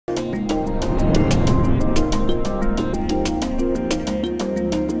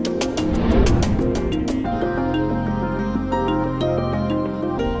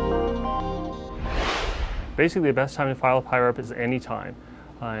basically the best time to file a PIREP is any time.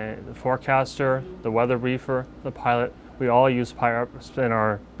 The forecaster, the weather briefer, the pilot, we all use PIREPs in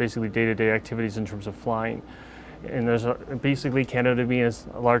our basically day-to-day activities in terms of flying. And there's basically, Canada being as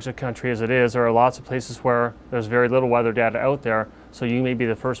large a country as it is, there are lots of places where there's very little weather data out there, so you may be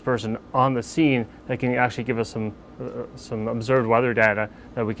the first person on the scene that can actually give us some observed weather data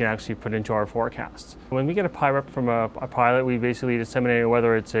that we can actually put into our forecasts. When we get a PIREP from a pilot, we basically disseminate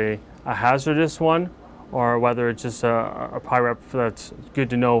whether it's a hazardous one or whether it's just a PIREP that's good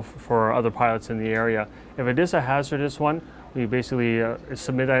to know for other pilots in the area. If it is a hazardous one, we basically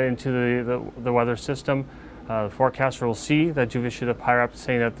submit that into the weather system. The forecaster will see that you've issued a PIREP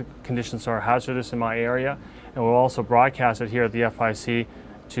saying that the conditions are hazardous in my area, and we'll also broadcast it here at the FIC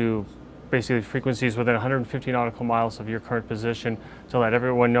to basically frequencies within 150 nautical miles of your current position to let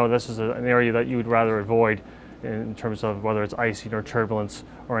everyone know this is an area that you would rather avoid in terms of whether it's icing or turbulence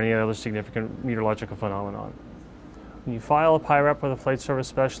or any other significant meteorological phenomenon. When you file a PIREP with a flight service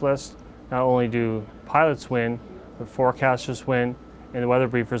specialist, not only do pilots win, but forecasters win, and the weather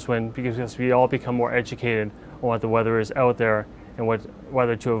briefers win, because we all become more educated on what the weather is out there and what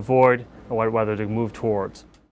weather to avoid and what weather to move towards.